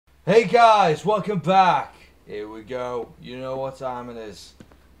Hey guys, welcome back. Here we go. You know what time it is.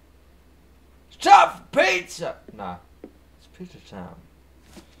 It's time for pizza! Nah, it's pizza time.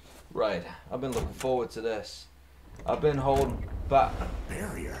 Right, I've been looking forward to this. I've been holding back. A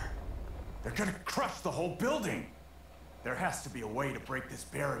barrier? They're gonna crush the whole building! There has to be a way to break this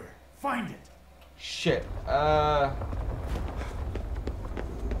barrier. Find it! Shit, But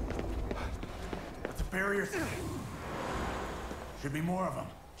the barriers... Should be more of them.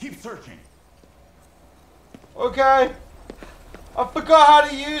 Keep searching. Okay. I forgot how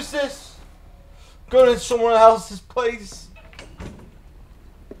to use this. Going in someone else's place.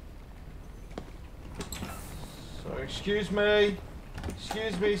 Sorry, excuse me.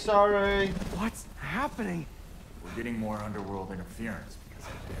 Excuse me, sorry. What's happening? We're getting more underworld interference because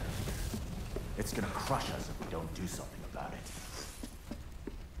of the barrier. It's gonna crush us if we don't do something about it.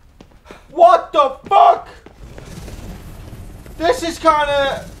 What the fuck? This is kind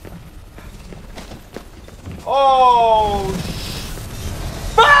of... Oh,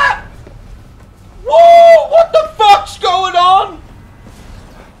 fuck! Whoa! What the fuck's going on?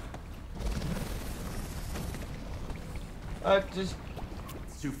 Just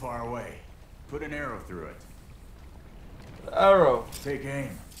It's too far away. Put an arrow through it. arrow. Take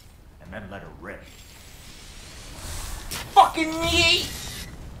aim, and then let her rip. Fucking yeet!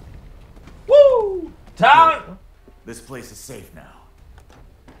 Woo! Town. This place is safe now.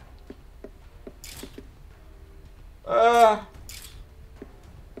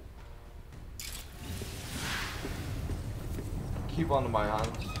 Keep onto my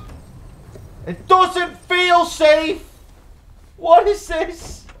hands. It doesn't feel safe! What is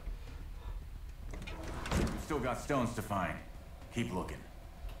this? We've still got stones to find. Keep looking.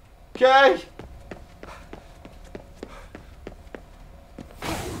 Okay.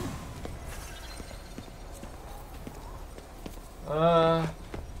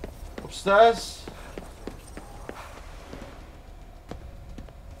 Upstairs.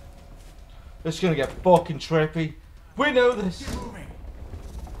 This is gonna get fucking trippy. We know this. Keep moving.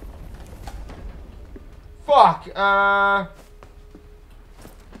 Fuck.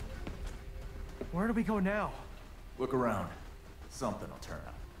 Where do we go now? Look around. Something will turn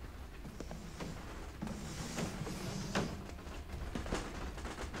up.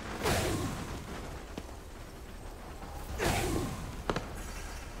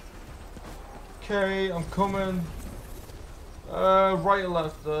 Okay, I'm coming. Right or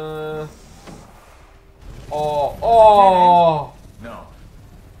left? Oh. No.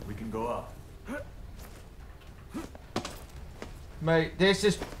 We can go up. Mate, this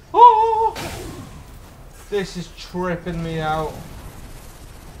is... Oh! This is tripping me out.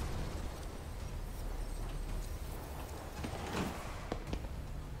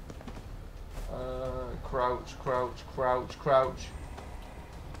 Crouch, crouch, crouch, crouch.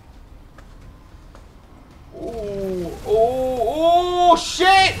 Oh, oh, oh,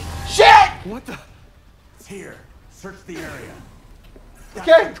 shit! Shit! What the? It's here. Search the area. That's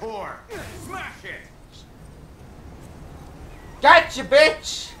Okay. the core. Smash it! Gotcha,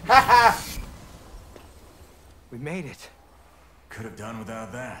 bitch! Haha! We made it. Could have done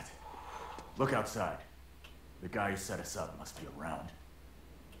without that. Look outside. The guy who set us up must be around.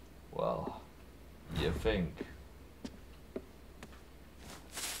 Well, you think.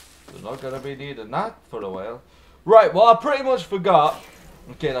 We're not gonna be needing that for a while. Right, well, I pretty much forgot.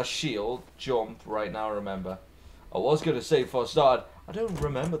 Okay, that's shield, jump, right now I remember. I was gonna say before I started, I don't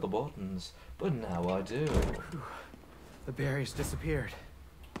remember the buttons, but now I do. The barrier's disappeared.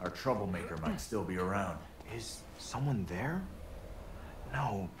 Our troublemaker might still be around. Is someone there?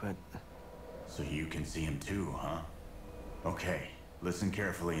 No, but... So you can see him too, huh? Okay, listen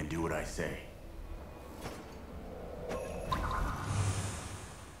carefully and do what I say.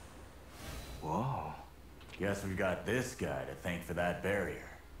 Whoa. Guess we've got this guy to thank for that barrier.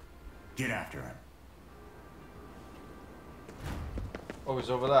 Get after him. Oh,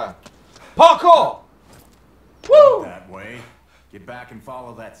 he's over there. Parkour! Woo! That way. Get back and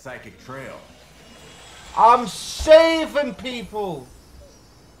follow that psychic trail. I'm saving people!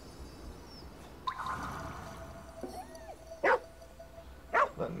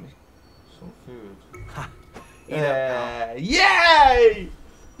 Let me... some food. Eat up, pal. Yay!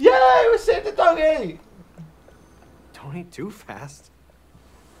 Yay! We saved the doggy! Don't eat too fast.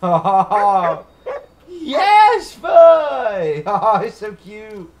 Yes, boy! Oh, he's so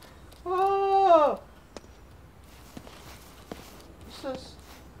cute. Oh. What's this?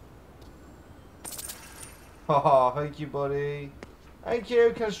 Oh, thank you, buddy. Thank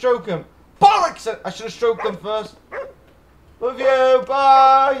you. Can I stroke him? Bollocks! I should have stroked him first. Love you.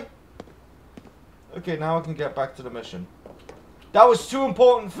 Bye. Okay, now I can get back to the mission. That was too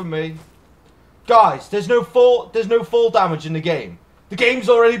important for me. Guys, there's no fall damage in the game. The game's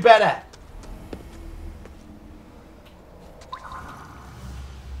already better.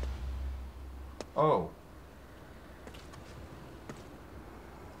 Oh.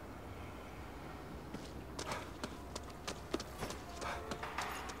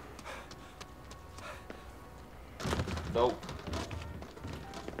 Nope.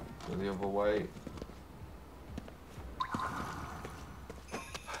 Go the other way.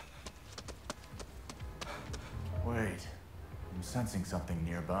 Wait, I'm sensing something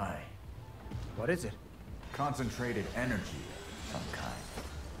nearby. What is it? Concentrated energy of some kind.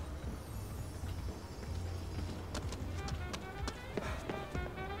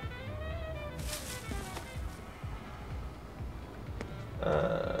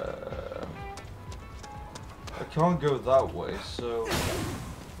 I can't go that way, so...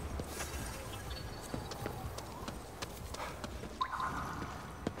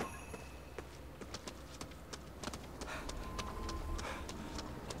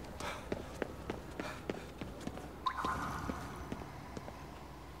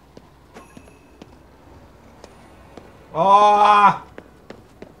 Ah!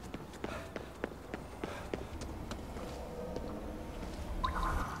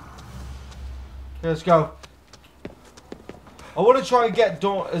 Okay, let's go. I want to try and get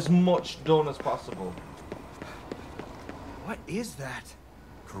done as much done as possible. What is that?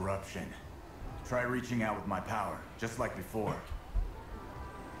 Corruption. Try reaching out with my power, just like before.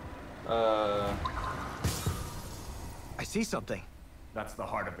 I see something. That's the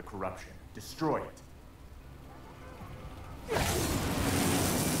heart of the corruption. Destroy it.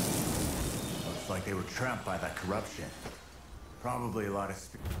 Looks like they were trapped by that corruption. Probably a lot of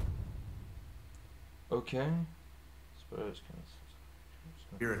Okay.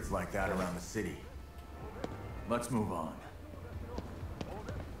 spirits like that around the city. Let's move on.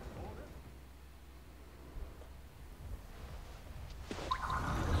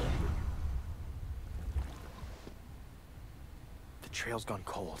 The trail's gone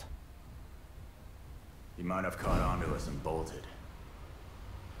cold. He might have caught on to us and bolted.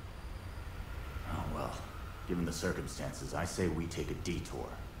 Oh well, given the circumstances, I say we take a detour.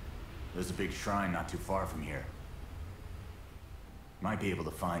 There's a big shrine not too far from here. Might be able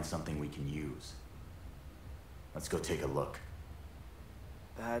to find something we can use. Let's go take a look.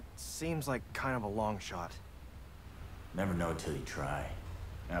 That seems like kind of a long shot. Never know till you try.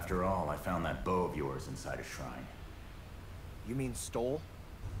 After all, I found that bow of yours inside a shrine. You mean stole?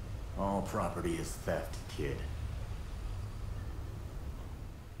 All property is theft, kid.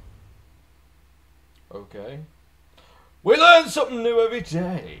 Okay. We learn something new every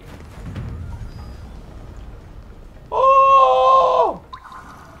day. Oh!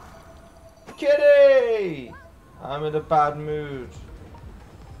 Kitty! I'm in a bad mood.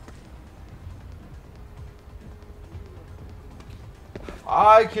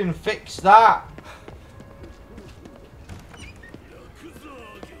 I can fix that.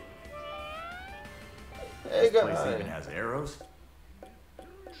 There you This go. place even has arrows?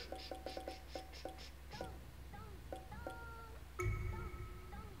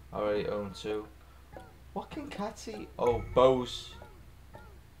 I already own 2. What can cats eat? Oh, bows.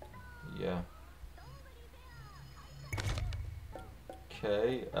 Yeah.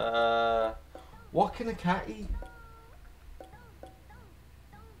 Okay, what can a cat eat?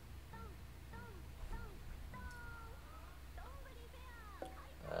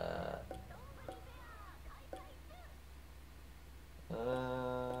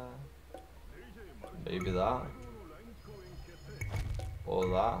 Maybe that. Or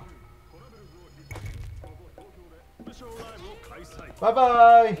that. Bye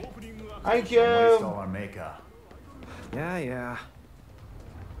bye! Thank Waste you! all our makeup. Yeah.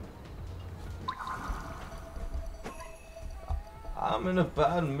 I'm in a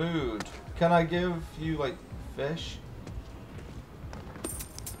bad mood. Can I give you, like, fish?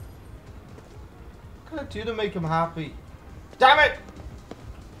 What can I do to make him happy? Damn it!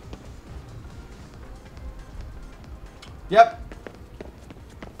 Yep.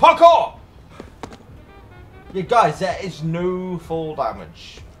 Parkour! Yeah, guys, there is no fall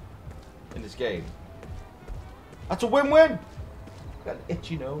damage in this game. That's a win-win! Got an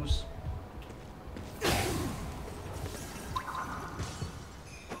itchy nose.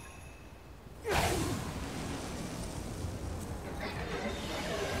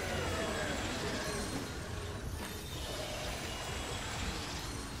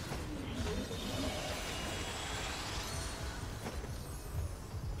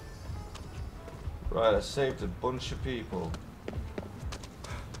 Right, I saved a bunch of people.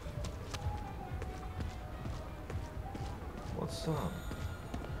 What's on?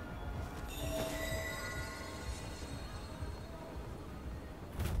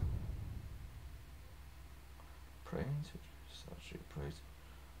 Praying to statue, pray to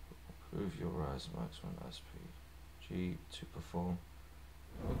improve your rise maximum SP. G to perform.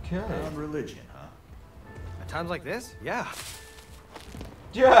 Okay. Around religion, huh? At times like this? Yeah.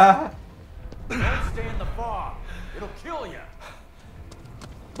 Yeah. Don't stay in the fog. It'll kill you.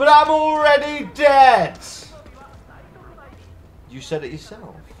 But I'm already dead. You said it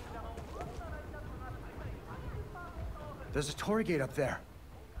yourself. There's a torii gate up there.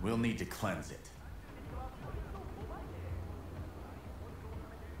 We'll need to cleanse it.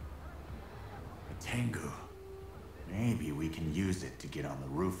 A Tengu. Maybe we can use it to get on the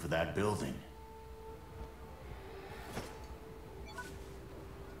roof of that building.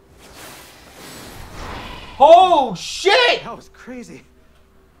 Oh shit! That was crazy.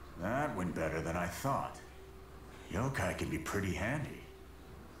 That went better than I thought. Yokai can be pretty handy.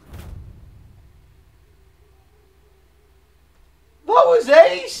 That was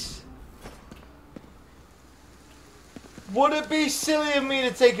ace! Would it be silly of me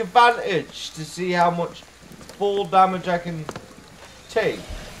to take advantage to see how much full damage I can take?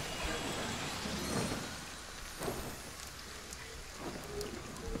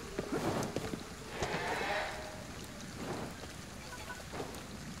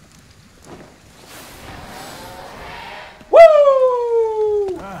 Woo!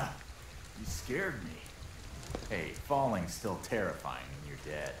 Ah, you scared me. Hey, falling's still terrifying when you're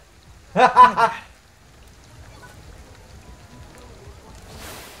dead.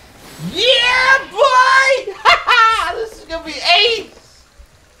 Yeah, boy! This is gonna be ace!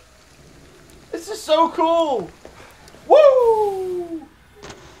 This is so cool! Woo!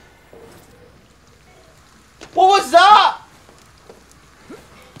 What was that?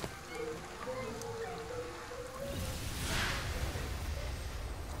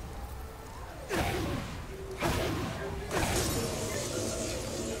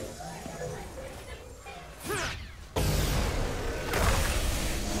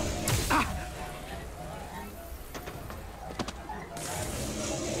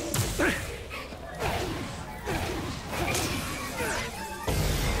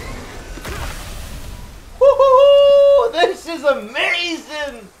 Woohoo! This is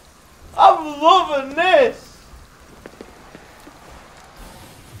amazing! I'm loving this!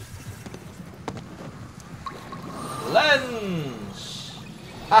 Lens!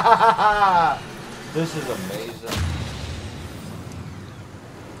 Ha ha ha ha! This is amazing.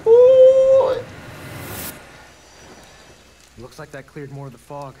 Ooh! Looks like that cleared more of the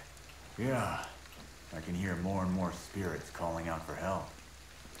fog. Yeah, I can hear more and more spirits calling out for help.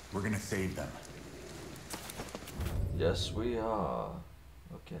 We're gonna save them. Yes, we are.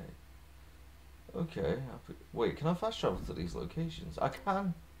 Okay. Okay. Wait, can I fast travel to these locations? I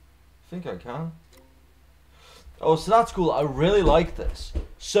can. I think I can. Oh, so that's cool. I really like this.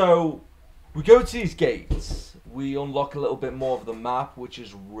 So, we go to these gates. We unlock a little bit more of the map, which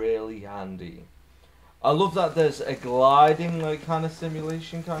is really handy. I love that there's a gliding, like, kind of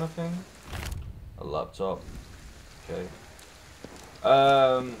simulation kind of thing. A laptop. Okay.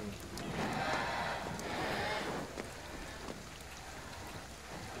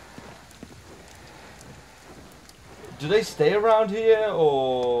 Do they stay around here,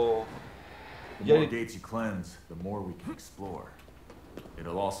 or...? The more gates you cleanse, the more we can explore.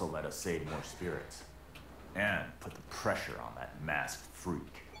 It'll also let us save more spirits. And put the pressure on that masked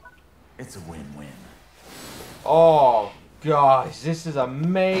freak. It's a win-win. Oh, guys, this is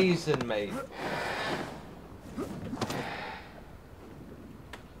amazing, mate.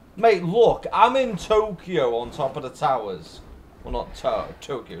 Mate, look, I'm in Tokyo on top of the towers. Well, not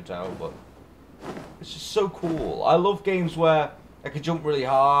Tokyo Tower, but... It's just so cool. I love games where I can jump really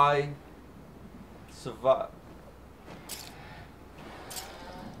high. Survive.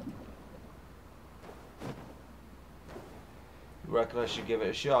 You reckon I should give it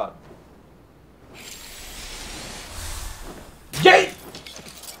a shot? Yeet!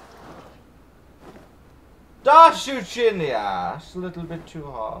 That shoots you in the ass a little bit too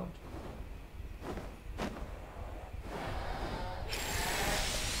hard.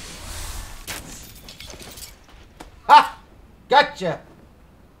 Ha! Gotcha!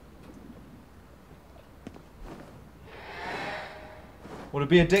 Would it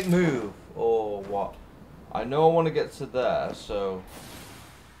be a dick move or what? I know I want to get to there, so...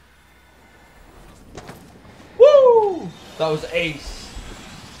 Woo! That was ace.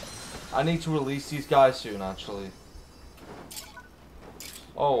 I need to release these guys soon, actually.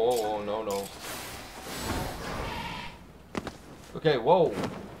 Oh, no, no. Okay, whoa.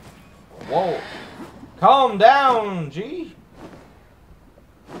 Whoa. Calm down, G.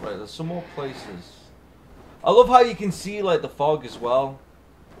 Right, there's some more places. I love how you can see, like, the fog as well.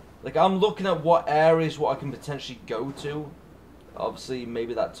 Like, I'm looking at what areas, what I can potentially go to. Obviously,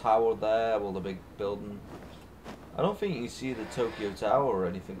 maybe that tower there, well, the big building. I don't think you can see the Tokyo Tower or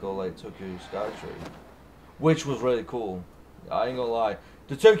anything called, like, Tokyo Skytree. Which was really cool. I ain't gonna lie.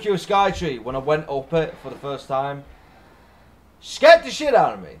 The Tokyo Skytree, when I went up it for the first time, scared the shit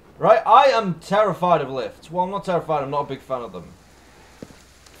out of me. Right? I am terrified of lifts. Well, I'm not terrified, I'm not a big fan of them.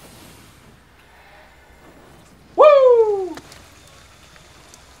 Woo!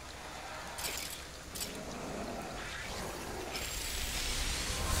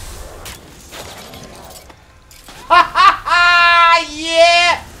 Ha ha ha!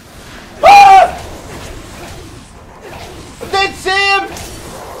 Yeah! Ah! I did see him!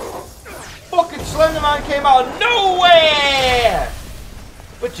 Fucking Slender Man came out of nowhere!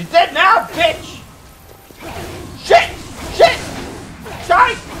 But you dead now, bitch! Shit! Shit!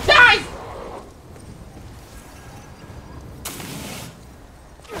 Die! Die!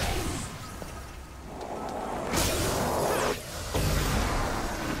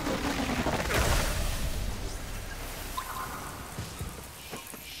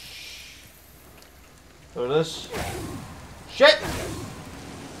 Look at this. Shit!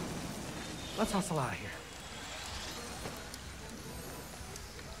 Let's hustle out of here.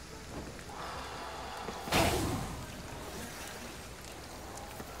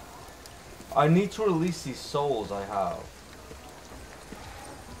 I need to release these souls I have.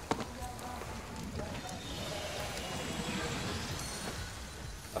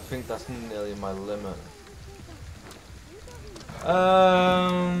 I think that's nearly my limit.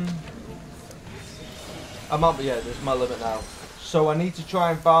 I'm up, yeah, this is my limit now. So I need to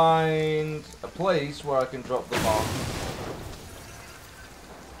try and find a place where I can drop the bomb.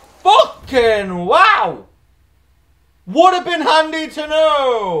 Fucking wow! Would have been handy to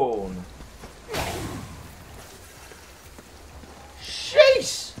know!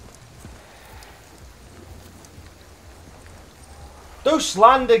 Jeez! Those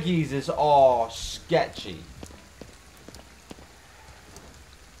slander geezers are sketchy.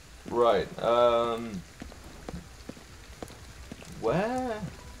 Right, where?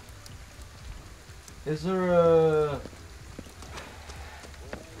 Is there a...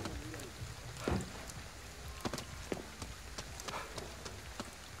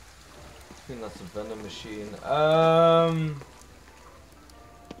 I think that's a vending machine.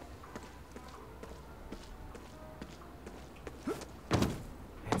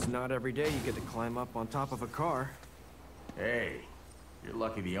 It's not every day you get to climb up on top of a car. Hey, you're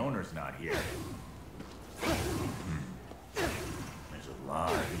lucky the owner's not here. There's a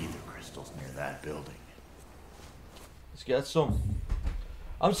lot of ether crystals near that building. Let's get some.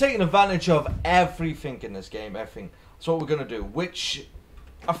 I'm taking advantage of everything in this game, everything. That's what we're gonna do. Which...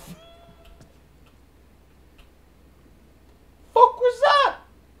 fuck was that?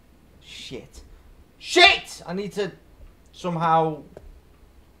 Shit. Shit! I need to somehow...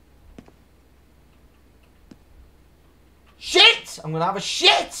 Shit! I'm gonna have a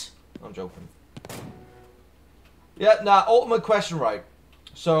shit! I'm joking. Yeah, now, ultimate question, right?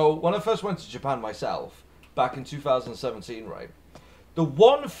 So, when I first went to Japan myself, back in 2017, right? The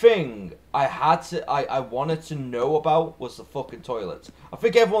one thing I wanted to know about was the fucking toilets. I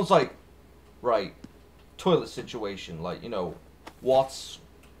think everyone's like, right, toilet situation, like, you know, what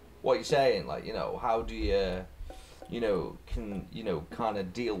you saying? Like, you know, how do you, kind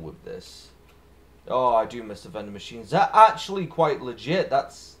of deal with this? Oh, I do miss the vending machines. They're actually quite legit.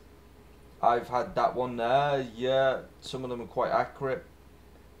 I've had that one there. Yeah, some of them are quite accurate.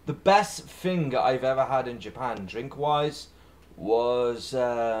 The best thing I've ever had in Japan, drink-wise, was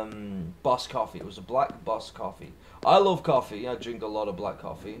Boss Coffee. It was a black Boss Coffee. I love coffee. I drink a lot of black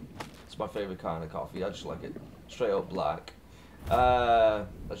coffee. It's my favorite kind of coffee. I just like it straight up black. I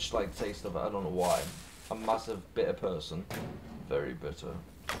just like the taste of it. I don't know why. I'm a massive bitter person. Very bitter.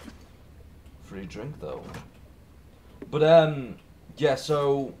 Free drink though. But yeah,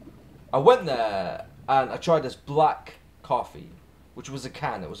 so I went there and I tried this black coffee, which was a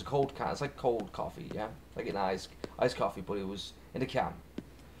can. It was a cold can. It's like cold coffee, yeah, like an iced coffee, but it was in a can.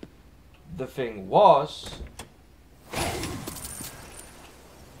 The thing was,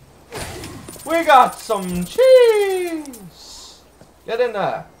 we got some cheese. Get in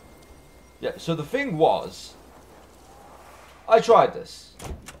there. Yeah. So the thing was, I tried this.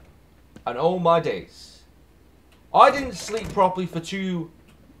 And oh my days, I didn't sleep properly for 2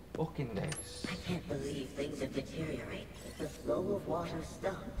 fucking days. I can't believe things have deteriorated. The flow of water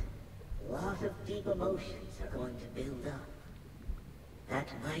stopped. A lot of deep emotions are going to build up. That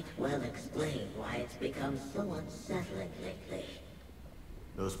might well explain why it's become so unsettling lately.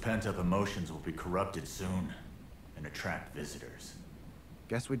 Those pent-up emotions will be corrupted soon and attract visitors.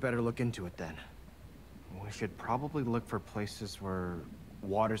 Guess we'd better look into it then. We should probably look for places where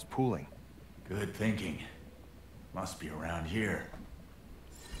water's pooling. Good thinking. Must be around here.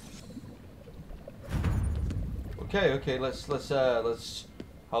 Okay, let's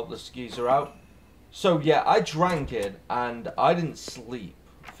help this geezer out. So yeah, I drank it and I didn't sleep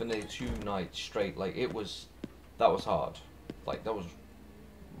for nearly 2 nights straight. Like that was hard. Like that was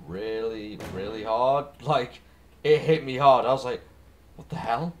really, really hard. Like it hit me hard. I was like, what the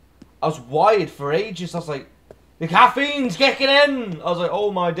hell? I was wired for ages. I was like, the caffeine's kicking in. I was like,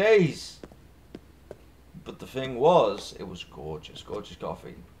 oh my days. But the thing was, it was gorgeous, gorgeous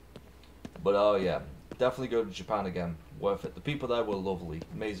coffee. But oh yeah, definitely go to Japan again. Worth it. The people there were lovely,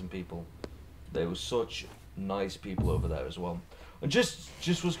 amazing people. They were such nice people over there as well. And just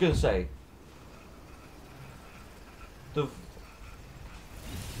was gonna say, the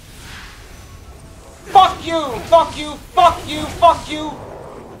fuck you, fuck you, fuck you, fuck you.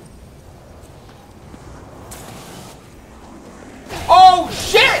 Oh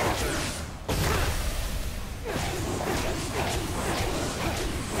shit!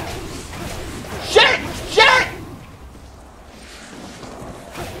 Shit! Shit!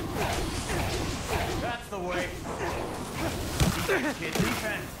 That's the way. Defense, kid,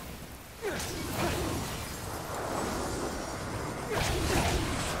 defense.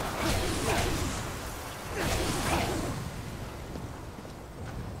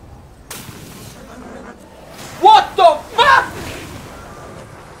 What the fuck?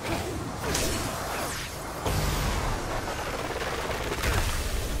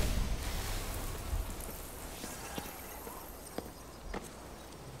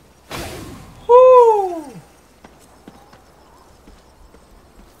 Whoo!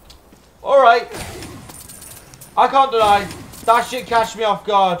 Alright. I can't deny. That shit catch me off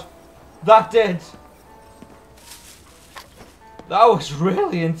guard. That did. That was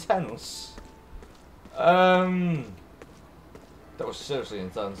really intense. That was seriously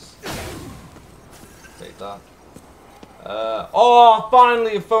intense. Take that. Oh,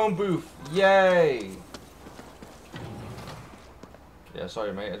 finally a phone booth. Yay. Yeah,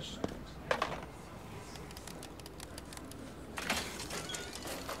 sorry mate, I just...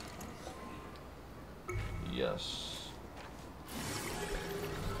 Yes.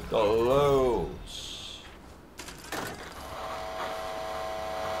 Got loads.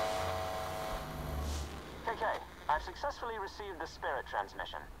 KK, I've successfully received the spirit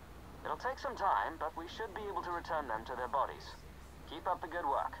transmission. It'll take some time, but we should be able to return them to their bodies. Keep up the good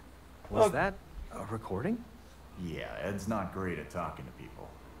work. Was that a recording? Yeah, Ed's not great at talking to people.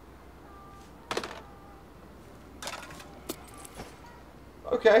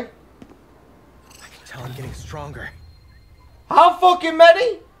 Okay. I can tell I'm getting stronger. How fucking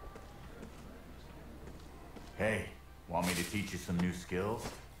many? Hey, want me to teach you some new skills?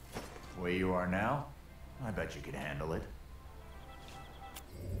 The way you are now, I bet you could handle it.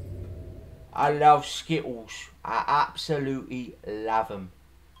 I love Skittles. I absolutely love them.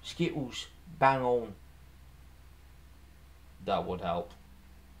 Skittles, bang on. That would help.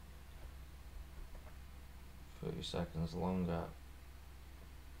 30 seconds longer.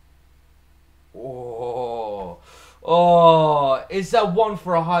 Oh, oh! Is that one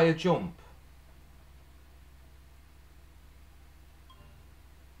for a higher jump?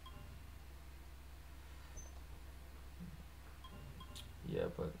 Yeah,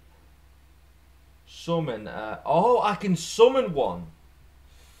 but summon. Oh, I can summon one.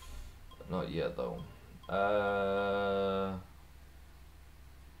 Not yet, though. No,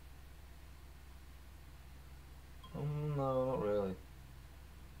 not really.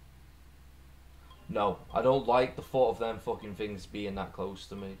 No, I don't like the thought of them fucking things being that close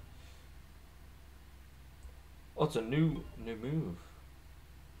to me. Oh, it's a new move.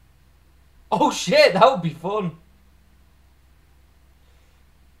 Oh shit, that would be fun.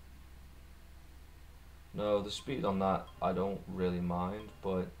 No, the speed on that I don't really mind,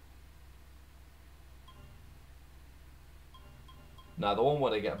 but nah, the one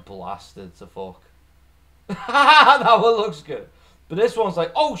where they get blasted to fuck. That one looks good. But this one's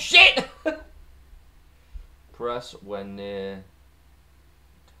like, oh shit! Press when near.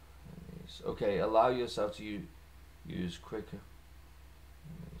 Okay, allow yourself to use quicker.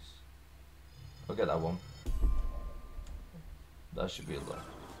 I'll get that one. That should be enough.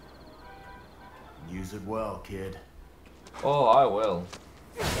 Use it well, kid. Oh, I will.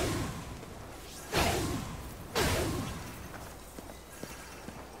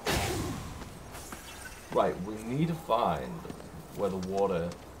 Right, we need to find where the water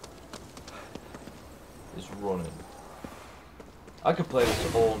is running. I could play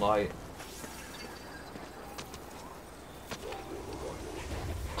this all night.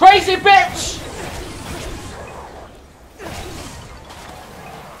 Crazy bitch!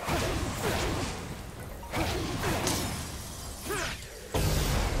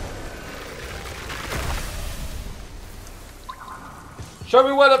 Show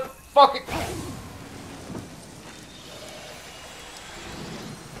me where the fucking...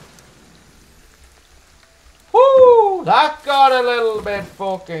 Woo! That got a little bit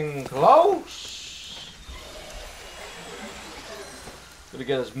fucking close. Gonna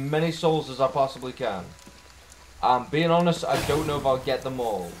get as many souls as I possibly can. Being honest, I don't know if I'll get them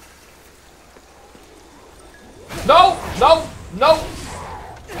all. No! No! No!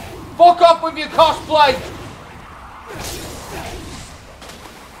 Fuck off with your cosplay!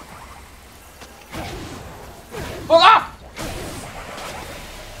 Fuck off!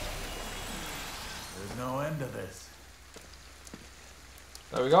 There's no end to this.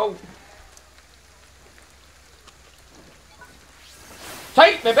 There we go.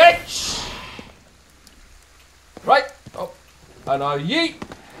 Take me, bitch! Right. Oh. And a yeet.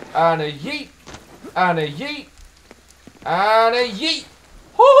 And a yeet. And a yeet. And a yeet.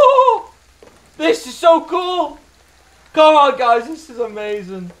 Oh! This is so cool! Come on, guys. This is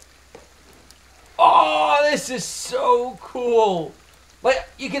amazing. Oh, this is so cool. Like,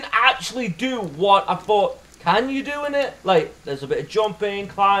 you can actually do what I thought, can you do in it? Like, there's a bit of jumping,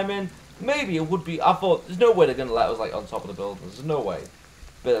 climbing. Maybe it would be, I thought, there's no way they're going to let us, like, on top of the buildings. There's no way.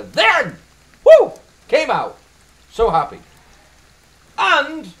 But then, whoo, came out. So happy.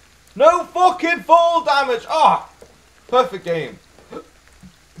 And, no fucking fall damage. Oh, perfect game.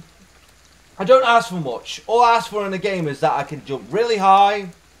 I don't ask for much. All I ask for in a game is that I can jump really high,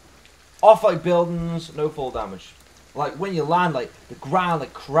 off like buildings, no fall damage. Like when you land, like the ground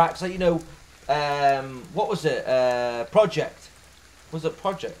like cracks. Like, you know, what was it? Project. Was it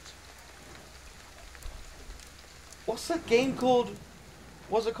Project? What's that game called?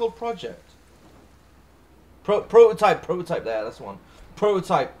 What's it called? Project. Prototype. Prototype. There, that's the one.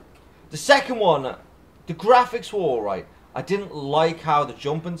 Prototype. The second one, the graphics were alright. I didn't like how the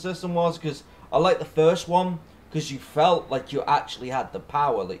jumping system was, because I liked the first one because you felt like you actually had the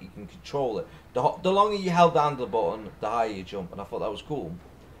power, that you can control it. The longer you held down the button, the higher you jump, and I thought that was cool.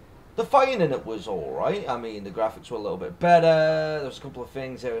 The fighting in it was alright. I mean, the graphics were a little bit better. There was a couple of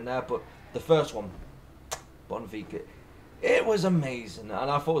things here and there, but the first one, Bonfica, it was amazing,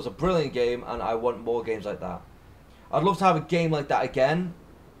 and I thought it was a brilliant game, and I want more games like that. I'd love to have a game like that again,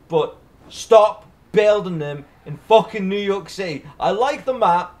 but stop building them in fucking New York City. I like the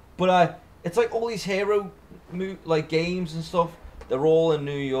map, but it's like all these hero like games and stuff, they're all in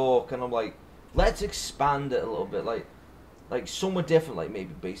New York, and I'm like, let's expand it a little bit, like somewhere different, like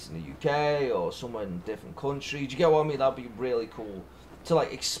maybe based in the UK or somewhere in a different country. Do you get what I mean? That'd be really cool to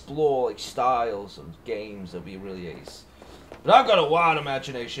like explore like styles and games. That'd be really ace. But I've got a wild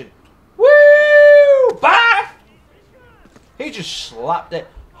imagination. Woo! Bah! He just slapped it.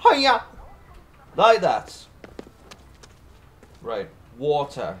 Hiya! Like that. Right.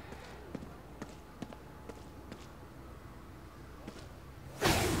 Water.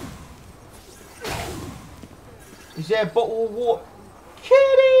 Is there a bottle of water?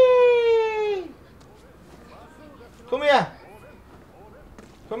 Kitty! Come here.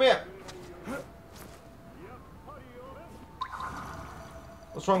 Come here.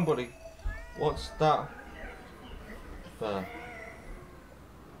 What's wrong, buddy? What's that? There.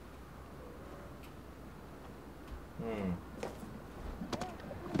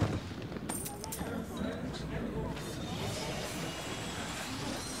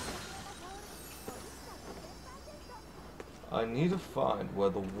 I need to find where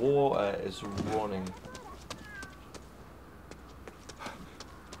the water is running.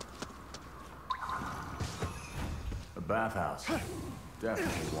 A bathhouse.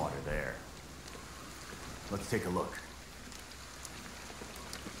 Definitely water there. Let's take a look.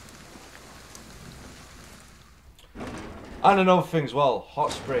 And another thing as well,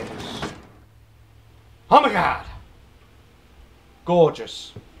 hot springs. Oh my god!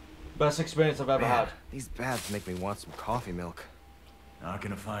 Gorgeous. Best experience I've ever had. These baths make me want some coffee milk. Not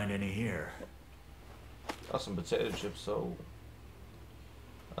gonna find any here. Got some potato chips, so...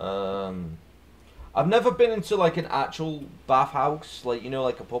 I've never been into like an actual bathhouse, like, you know,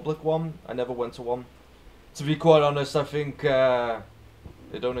 like a public one. I never went to one. To be quite honest, I think they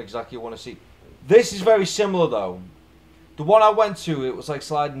don't exactly want to see. This is very similar though. The one I went to, it was like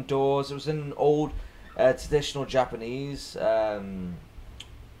sliding doors. It was in an old traditional Japanese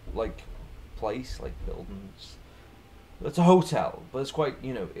like place, like buildings. It's a hotel, but it's quite,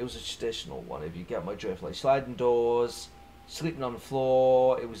 you know, it was a traditional one, if you get my drift. Like sliding doors, sleeping on the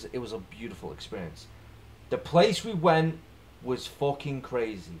floor. It was a beautiful experience. The place we went was fucking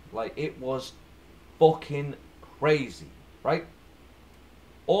crazy. Like, it was fucking crazy, right?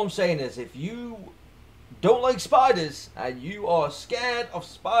 All I'm saying is, if you don't like spiders and you are scared of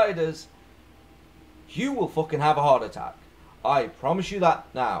spiders, you will fucking have a heart attack. I promise you that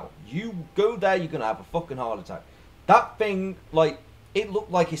now. You go there, you're gonna have a fucking heart attack. That thing, like, it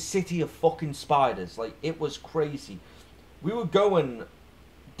looked like a city of fucking spiders. Like, it was crazy. We were going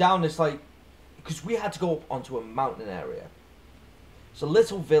down this, like, because we had to go up onto a mountain area. It's a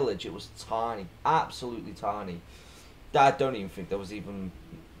little village. It was tiny, absolutely tiny. I don't even think there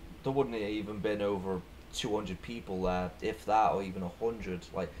wouldn't have even been over 200 people there, if that, or even 100.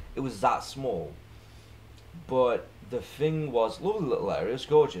 Like, it was that small. But the thing was, lovely little area, it's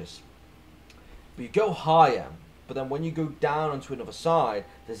gorgeous. But you go higher, but then when you go down onto another side,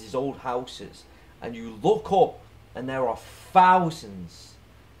 there's these old houses, and you look up, and there are thousands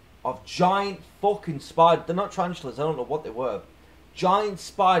of giant fucking spiders. They're not tarantulas, I don't know what they were. Giant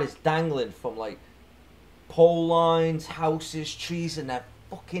spiders dangling from, like, pole lines, houses, trees, and they're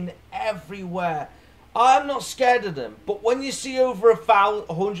fucking everywhere. I'm not scared of them, but when you see over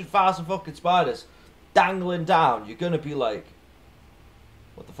 100,000 fucking spiders dangling down, you're gonna be like,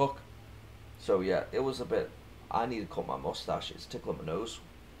 what the fuck? So yeah, it was a bit, I need to cut my mustache, it's tickling my nose.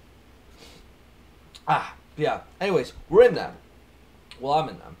 Yeah, anyways, we're in there. Well, I'm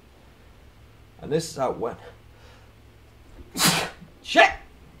in there. And this is how it went. Shit!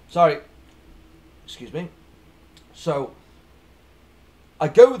 Sorry. Excuse me. So, I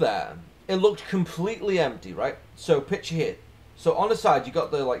go there. It looked completely empty, right? So, picture here. So, on the side, you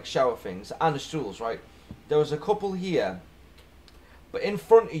got the, like, shower things and the stools, right? There was a couple here. But in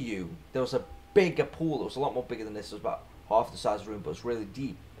front of you, there was a bigger pool. It was a lot more bigger than this. It was about half the size of the room, but it was really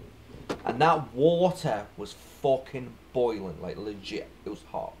deep. And that water was fucking boiling, like, legit. It was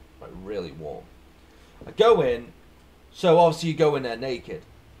hot, like, really warm. I go in. So, obviously, you go in there naked.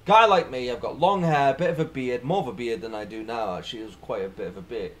 Guy like me, I've got long hair, bit of a beard, more of a beard than I do now, actually. It was quite a bit of a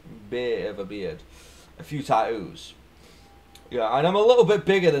beard. A few tattoos. Yeah, and I'm a little bit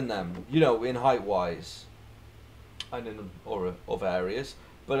bigger than them, you know, in height-wise. And in other areas.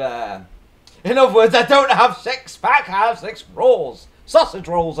 But, in other words, I don't have six-pack, I have 6 rolls. Sausage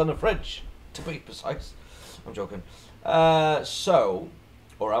rolls in the fridge, to be precise. I'm joking.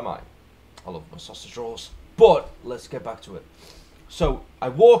 Or am I? I love my sausage rolls. But, let's get back to it. So, I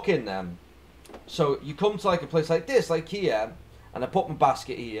walk in there. So, you come to, like, a place like this, like here. And I put my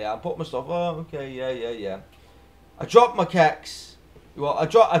basket here. I put my stuff. Oh, okay, yeah. I drop my keks. Well, I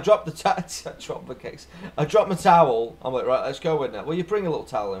drop my keks. I drop my towel. I'm like, right, let's go in there. Well, you bring a little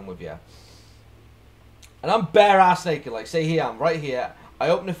towel in with you. And I'm bare ass naked. Like, say here, I'm right here. I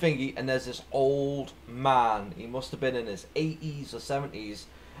open the thingy, and there's this old man. He must have been in his 80s or 70s.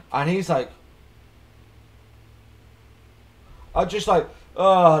 And he's like, I'm just like,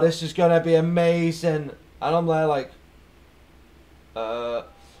 oh, this is gonna be amazing. And I'm there like, and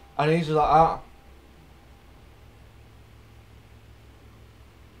he's just like, ah.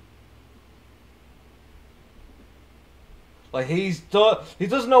 Like, he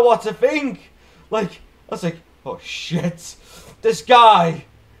doesn't know what to think. Like, I was like, oh shit. This guy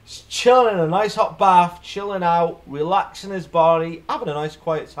is chilling in a nice hot bath, chilling out, relaxing his body, having a nice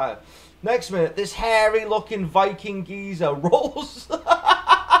quiet time. Next minute, this hairy looking Viking geezer rolls.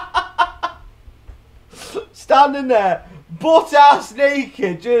 Standing there, butt ass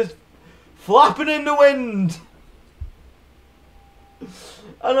naked, just flapping in the wind.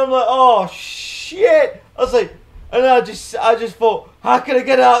 And I'm like, oh shit. I was like, and I just thought, how can I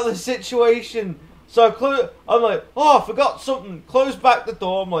get out of this situation? So I'm like, oh, I forgot something. Close back the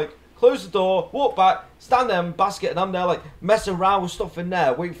door. I'm like, close the door, walk back, stand there in basket, and I'm there like messing around with stuff in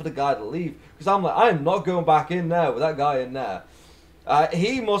there, waiting for the guy to leave. Because I'm like, I am not going back in there with that guy in there.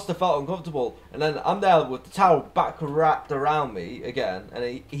 He must have felt uncomfortable. And then I'm there with the towel back wrapped around me again,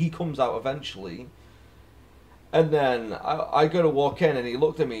 and he comes out eventually. And then I go to walk in, and he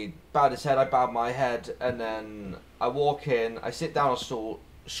looked at me, bowed his head, I bowed my head, and then I walk in, I sit down on a stool,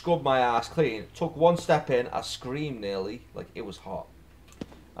 scrub my ass clean, took one step in, I screamed nearly, like it was hot.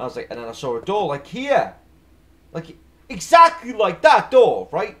 I was like, and then I saw a door like here, like exactly like that door,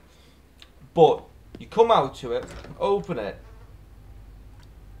 right? But you come out to it, open it,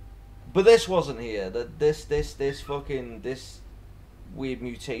 but this wasn't here. This weird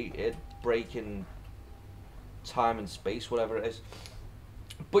mutated breaking time and space, whatever it is.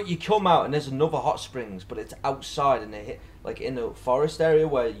 But you come out and there's another hot springs, but it's outside and it like in the forest area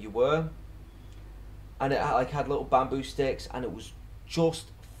where you were, and it like had little bamboo sticks, and it was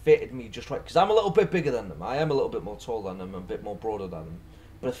just fitted me just right. Because I'm a little bit bigger than them. I am a little bit more tall than them, a bit more broader than them.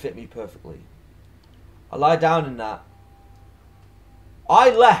 But it fit me perfectly. I lie down in that. I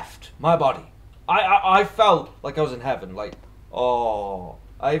left my body. I felt like I was in heaven. Like, oh.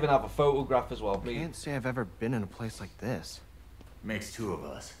 I even have a photograph as well of me. I can't say I've ever been in a place like this. Makes two of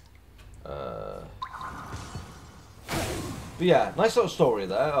us. But yeah, nice little story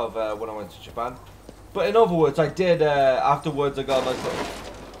there of when I went to Japan. But in other words, I did, afterwards I got a nice little...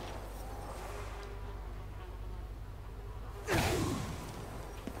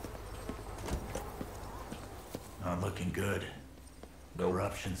 Not looking good. Nope.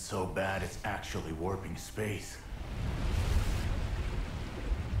 Corruption's so bad it's actually warping space.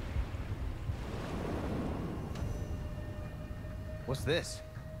 What's this?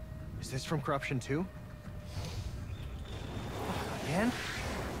 Is this from Corruption 2? Again?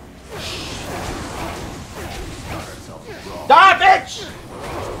 Die, bitch!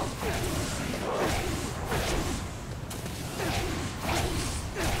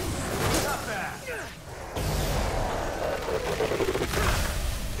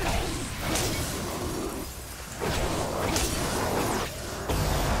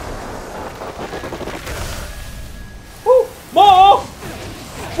 Woo! More!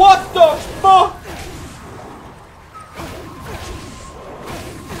 What the fuck?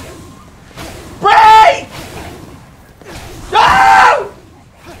 Break! No!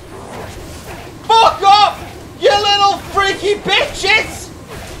 Fuck up! You little freaky bitches!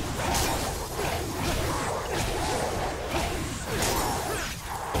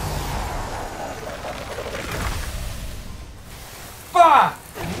 Fuck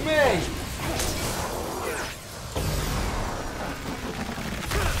me!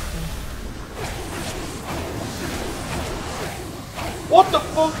 What the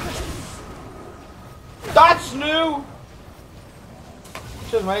fuck? That's new!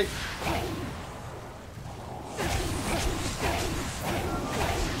 Cheers, mate.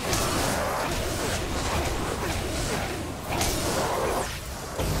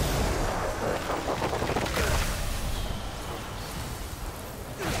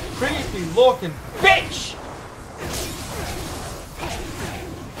 Creepy looking bitch!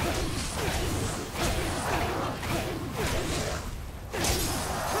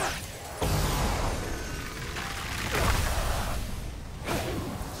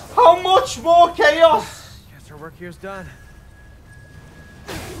 How much more chaos? Guess our work here's done.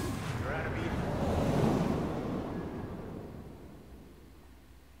 You're out of beat.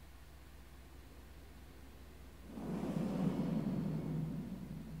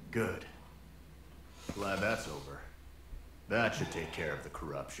 Good. Glad that's over. That should take care of the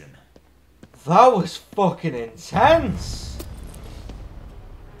corruption. That was fucking intense.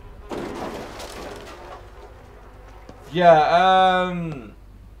 Yeah,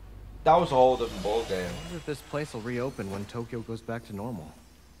 that was a whole different ball game. I wonder if this place will reopen when Tokyo goes back to normal.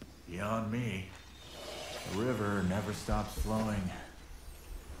 Beyond me. The river never stops flowing.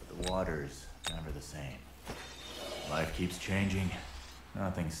 But the water's never the same. Life keeps changing.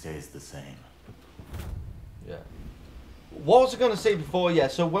 Nothing stays the same. Yeah. What was I going to say before? Yeah,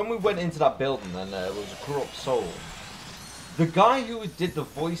 so when we went into that building and it was a corrupt soul, the guy who did the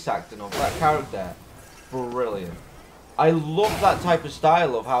voice acting of that character, brilliant. I love that type of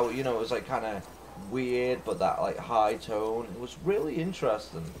style of how, you know, it was like kind of weird, but that like high tone. It was really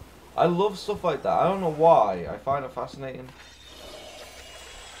interesting. I love stuff like that. I don't know why. I find it fascinating.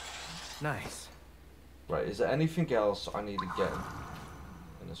 Nice. Right, is there anything else I need to get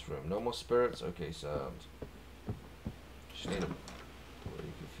in this room? No more spirits? Okay, sound. Just need to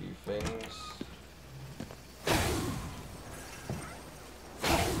break a few things.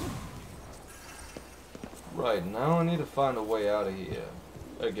 Right, now I need to find a way out of here.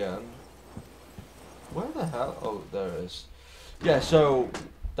 Again. Where the hell? Oh, there it is. Yeah, so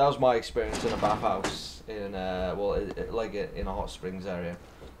that was my experience in a bathhouse in, well, like in a hot springs area.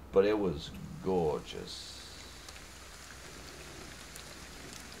 But it was gorgeous.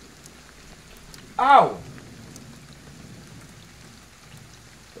 Ow!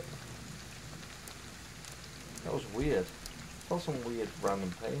 That was weird. I felt some weird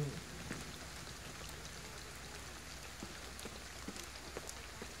random pain.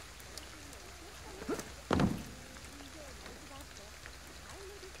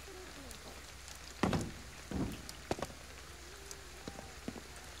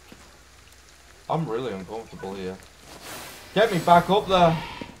 I'm really uncomfortable here. Get me back up there.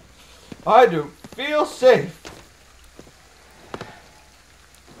 I do feel safe.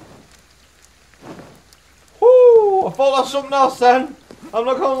 Whoo! I thought that was something else then. I'm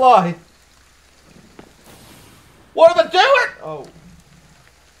not gonna lie. What am I doing? Oh.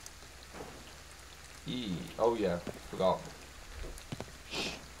 Oh yeah, forgot.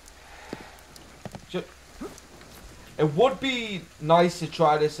 It would be nice to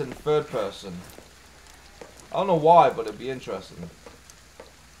try this in third person. I don't know why, but it'd be interesting.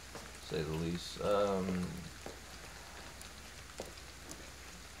 To say the least.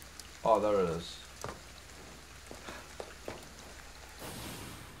 Oh, there it is.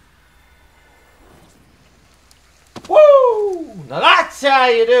 Woo! Now that's how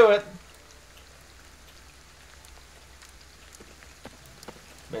you do it!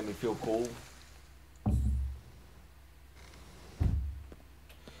 Made me feel cool.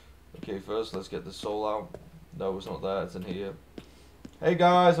 Okay, first let's get the soul out. No, it's not there, it's in here. Hey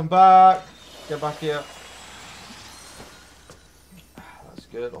guys, I'm back! Get back here. That's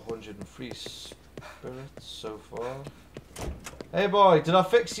good, 103 spirits so far. Hey boy, did I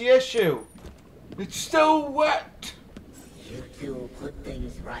fix the issue? It's still wet! You two put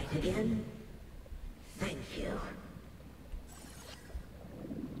things right again? Thank you.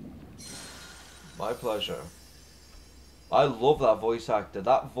 My pleasure. I love that voice actor.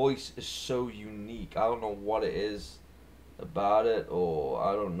 That voice is so unique. I don't know what it is about it, or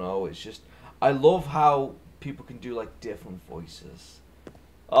I don't know. It's just, I love how people can do like different voices.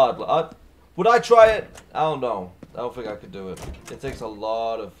 Would I try it? I don't know. I don't think I could do it. It takes a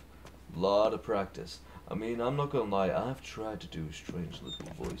lot of practice. I mean, I'm not gonna lie. I've tried to do strange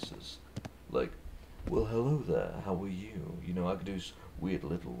little voices, like, well, hello there. How are you? You know, I could do weird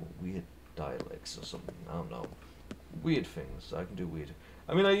dialects or something. I don't know. Weird things. I can do weird.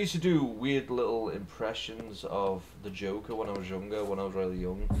 I mean, I used to do weird little impressions of the Joker when I was younger, when I was really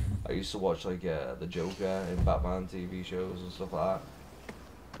young. I used to watch, like, the Joker in Batman TV shows and stuff like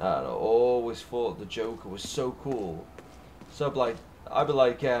that. I don't know, always thought the Joker was so cool. So, I'd be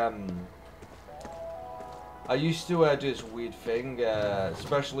like, I used to do this weird thing,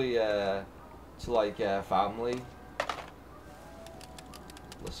 especially to, like, family.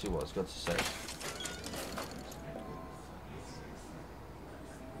 Let's see what it's got to say.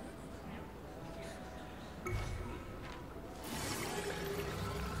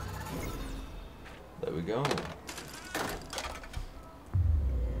 There we go.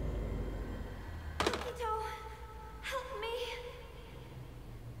 Help me.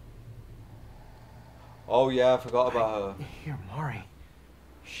 Oh yeah, I forgot about her. Here, Mari.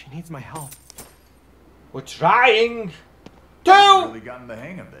 She needs my help. We're trying You've to. really gotten the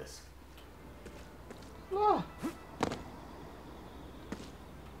hang of this. Ah.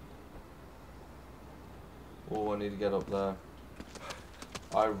 Oh, I need to get up there.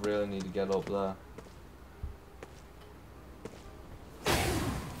 I really need to get up there.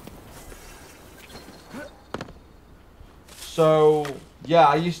 So, yeah,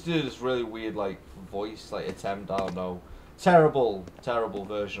 I used to do this really weird, like, voice, like, attempt, I don't know. Terrible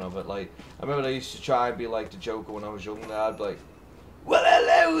version of it. Like, I remember I used to try and be like the Joker when I was younger. I'd be like, well,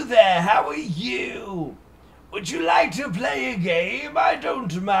 hello there, how are you? Would you like to play a game? I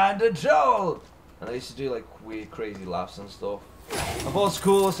don't mind at all. And I used to do, like, weird, crazy laughs and stuff. I thought it was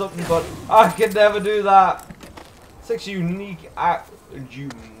cool or something, but I could never do that. It's like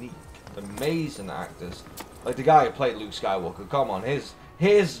amazing actors. Like the guy who played Luke Skywalker, come on,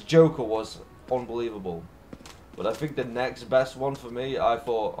 his Joker was unbelievable. But I think the next best one for me, I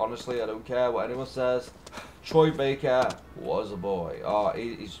thought, honestly, I don't care what anyone says, Troy Baker was a boy. Oh,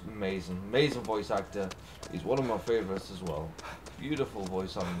 he's amazing. Amazing voice actor. He's one of my favorites as well. Beautiful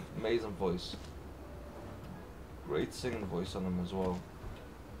voice on him. Amazing voice. Great singing voice on him as well.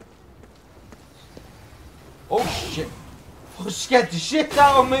 Oh shit! Oh, scared the shit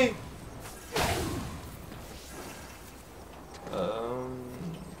out of me!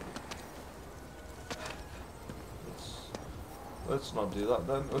 Let's not do that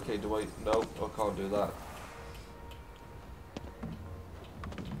then. Okay, do I? No, I can't do that.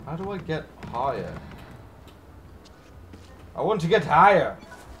 How do I get higher? I want to get higher.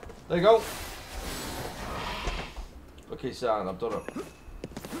 There you go. Okay, Sam, I've done it.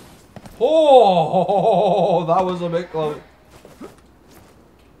 Oh, that was a bit close.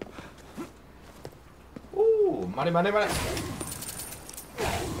 Ooh, money, money, money.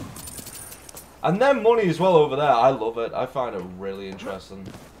 And then money as well over there. I love it. I find it really interesting.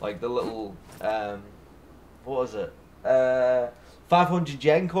 Like the little, what was it? 500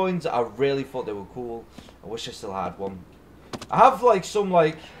 yen coins. I really thought they were cool. I wish I still had one. I have like some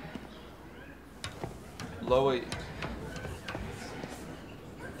like lower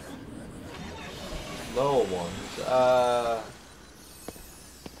ones.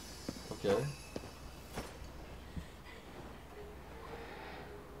 Okay.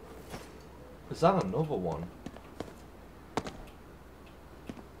 Is that another one?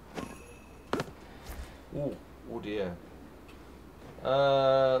 Ooh. dear.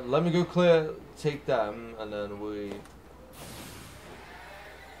 Let me go clear, take them, and then we...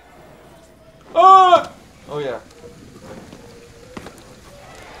 Ah! Oh yeah.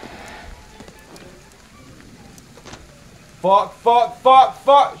 Fuck, fuck, fuck,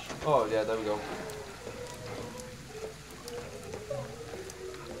 fuck! Oh yeah, there we go.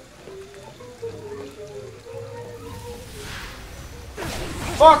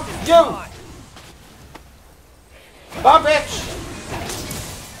 Fuck you! Bye, bitch!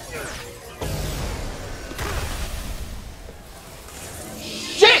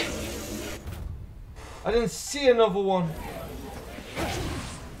 Shit! I didn't see another one.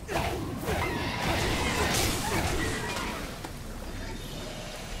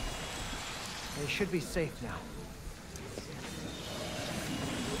 They should be safe now.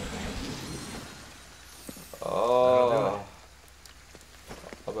 Oh.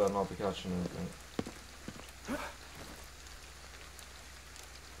 I better not be catching anything.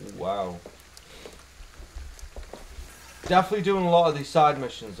 Wow. Definitely doing a lot of these side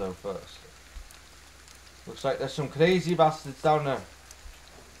missions though first. Looks like there's some crazy bastards down there.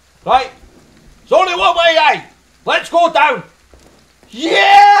 Right! It's only one way, eh? Let's go down!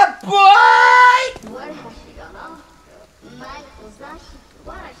 Yeah, boy! What has she gone off to? My Musashi,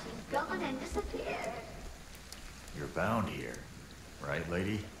 why she's gone and disappeared? You're bound here, right,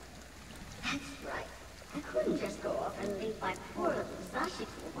 lady? That's right. I couldn't just go off and leave my poor little Musashi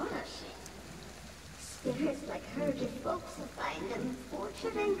to Wanashi. Spirits like her give folks a find and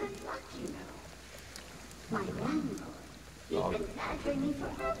fortune and good luck, you know. My landlord, he's been badgering me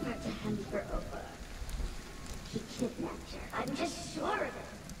forever to hand her over. He kidnapped her, I'm just sure of it.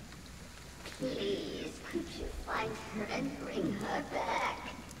 Please, could you find her and bring her back?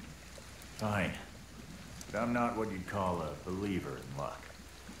 Fine. But I'm not what you'd call a believer in luck.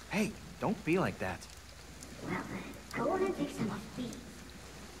 Hey, don't be like that. Well then, go on and take some off these.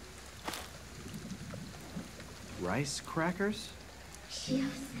 Rice crackers?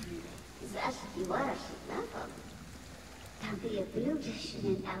 Shiosende, Zashiki Warashi love them. There'll be a blue dish in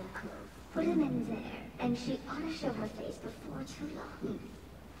an alcove. Put him in there, and she ought to show her face before too long.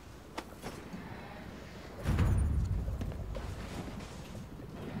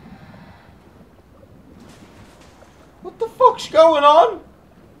 What the fuck's going on?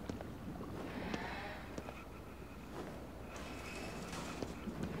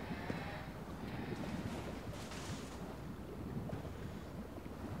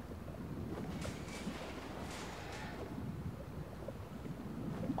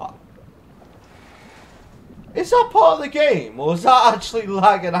 Is that part of the game, or is that actually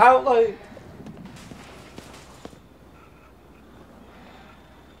lagging out like?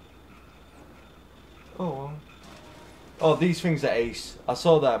 Oh well. Oh, these things are ace. I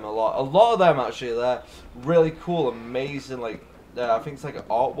saw them a lot. A lot of them actually. They're really cool, amazing. Like, I think it's like an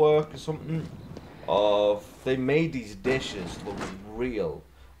artwork or something. Of they made these dishes look real.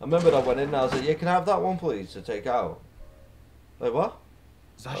 I remember that I went in and I was like, "Yeah, can I have that one, please, to take out?" Like what?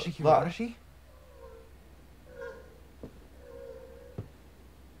 Zashiki That. Warashi?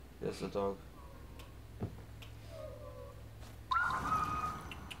 Yes, the dog.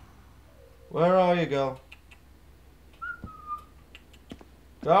 Where are you, girl?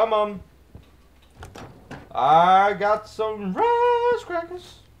 Come on. I got some rice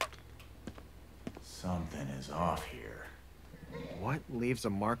crackers. Something is off here. What leaves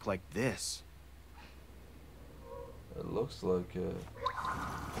a mark like this? It looks like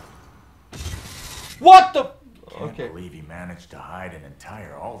What the? Can't Okay. believe he managed to hide an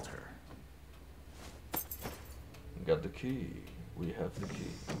entire altar. Got the key. We have the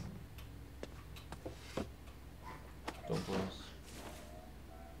key. Don't bless.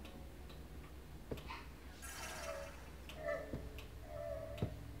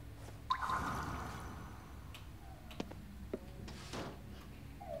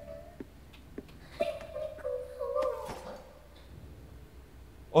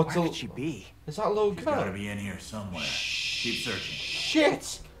 Oh, Where could she be? Is that a little She's girl? gotta be in here somewhere. Keep searching.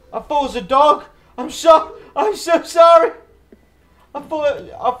 Shit! I thought it was a dog. I'm so sorry. I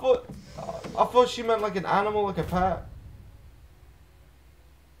thought she meant like an animal, like a pet.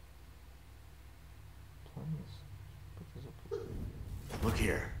 Look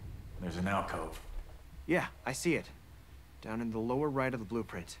here. There's an alcove. Yeah, I see it. Down in the lower right of the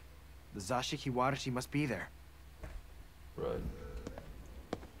blueprint. The Zashiki Warashi must be there. Right.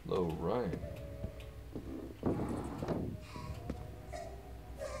 Low right.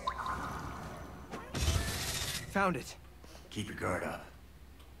 Found it. Keep your guard up.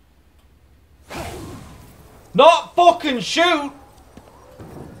 Not fucking shoot!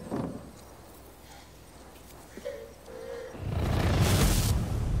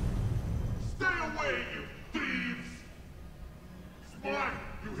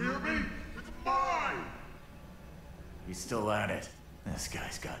 still at it. This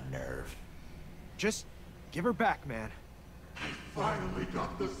guy's got nerve. Just give her back, man. I finally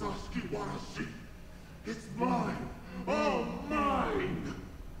got the Saskiwara. It's mine. All mine.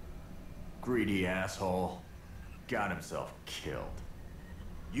 Greedy asshole. Got himself killed.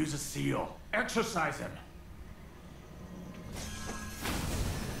 Use a seal. Exercise him.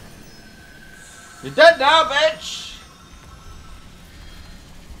 You're dead now, bitch!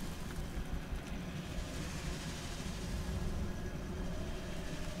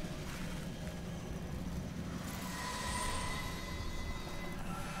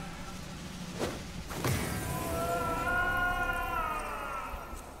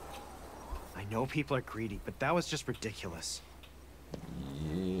 I know people are greedy, but that was just ridiculous.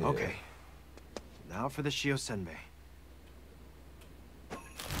 Yeah. Okay. Now for the Shiosenbei.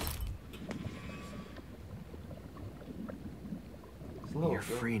 It's a little You're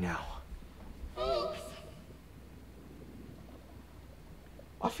good. free now.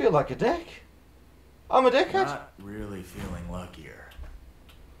 I feel like a dick. I'm a dickhead. Not really feeling luckier.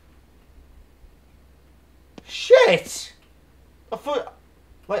 Shit! I thought,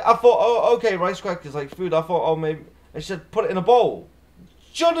 oh, okay, rice crackers like food. I thought, oh, maybe I should put it in a bowl.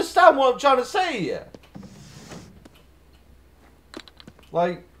 Do you understand what I'm trying to say here?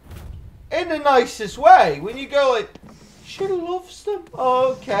 Like, in the nicest way. When you go like, she loves them.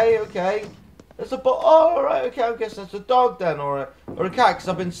 Oh, okay. There's a alright, okay, I guess that's a dog then, or a cat, because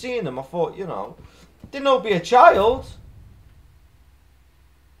I've been seeing them. I thought, you know, didn't know it'd be a child.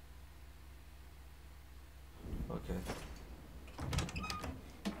 Okay.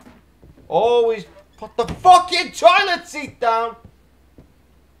 Always put the fucking toilet seat down.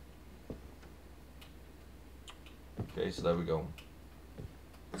 Okay, so there we go.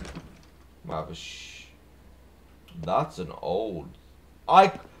 That's an old.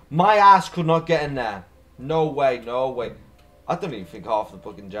 My ass could not get in there. No way. I don't even think half the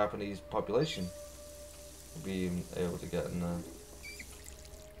fucking Japanese population would be able to get in there.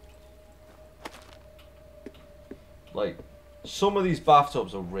 Like, some of these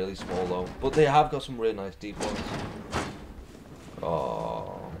bathtubs are really small though, but they have got some really nice deep ones.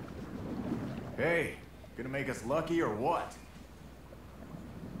 Oh. Hey, gonna make us lucky or what?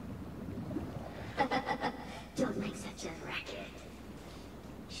 Don't make such a racket.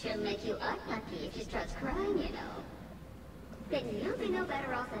 She'll make you unlucky if she starts crying, you know. Then you'll be no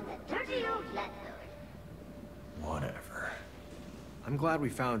better off than the dirty old landlord. Whatever. I'm glad we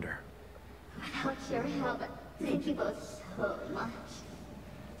found her. Without your help, thank you both so much.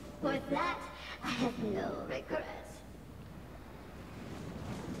 With that, I have no regrets.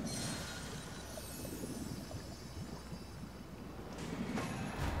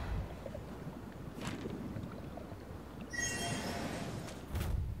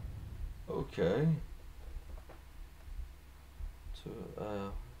 Okay. To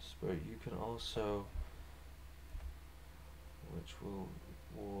spirit, you can also, which will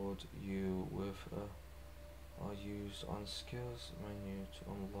reward you with are used on skills menu to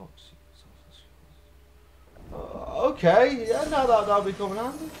unlock secrets of the skills. Okay, yeah, now that'll be coming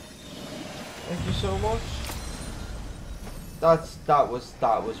handy. Thank you so much. That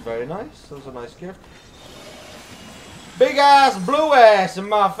was very nice. That was a nice gift. Big ass, blue ass in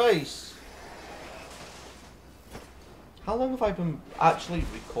my face. How long have I been actually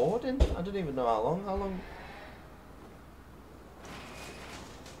recording? I don't even know how long.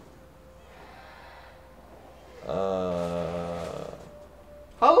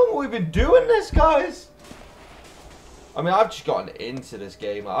 How long have we been doing this, guys? I mean, I've just gotten into this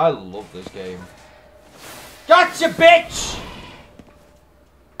game. I love this game. Gotcha, bitch!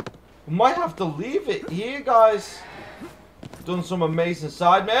 We might have to leave it here, guys. Done some amazing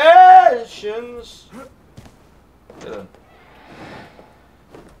side missions. Get in.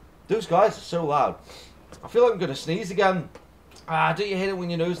 Those guys are so loud. I feel like I'm gonna sneeze again. Ah, don't you hate it when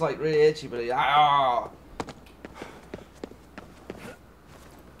your nose like really itchy, but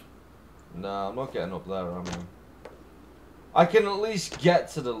Nah, I'm not getting up there, am I? I can at least get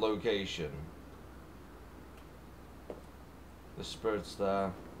to the location. The spirit's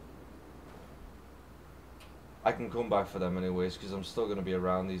there. I can come back for them anyways, because I'm still gonna be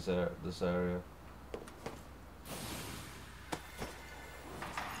around this area.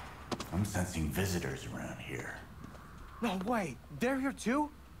 I'm sensing visitors around here. No way, they're here too?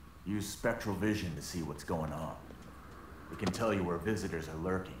 Use spectral vision to see what's going on. It can tell you where visitors are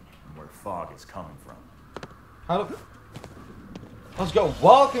lurking and where fog is coming from. I was getting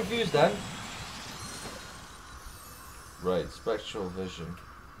wild confused then. Right, spectral vision.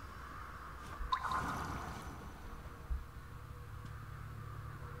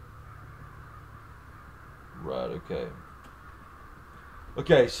 Right, okay.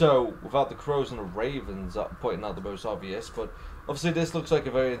 Okay, so without the crows and the ravens pointing out the most obvious, but obviously this looks like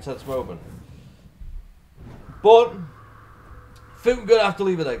a very intense moment. But I think we're gonna have to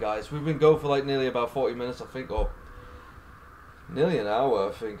leave it there, guys. We've been going for like nearly about 40 minutes, I think, or nearly an hour,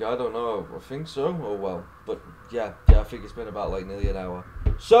 I think. I don't know. I think so. Oh well. But yeah, I think it's been about like nearly an hour.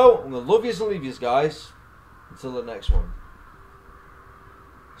 So I'm gonna love yous and leave yous, guys. Until the next one.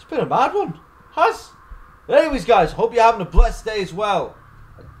 It's been a mad one. Has. Anyways, guys, hope you're having a blessed day as well.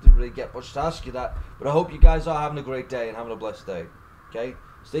 I didn't really get much to ask you that, but I hope you guys are having a great day and having a blessed day. Okay?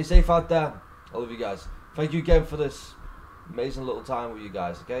 Stay safe out there. I love you guys. Thank you again for this amazing little time with you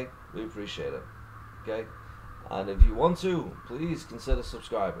guys, okay? We appreciate it. Okay? And if you want to, please consider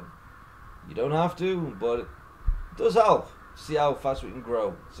subscribing. You don't have to, but it does help. See how fast we can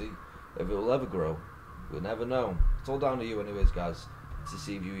grow. See if it will ever grow. We'll never know. It's all down to you anyways, guys, to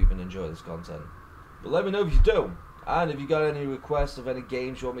see if you even enjoy this content. But let me know if you do. And if you got any requests of any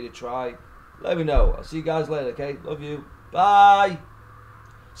games you want me to try, let me know. I'll see you guys later, okay? Love you. Bye.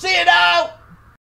 See you now!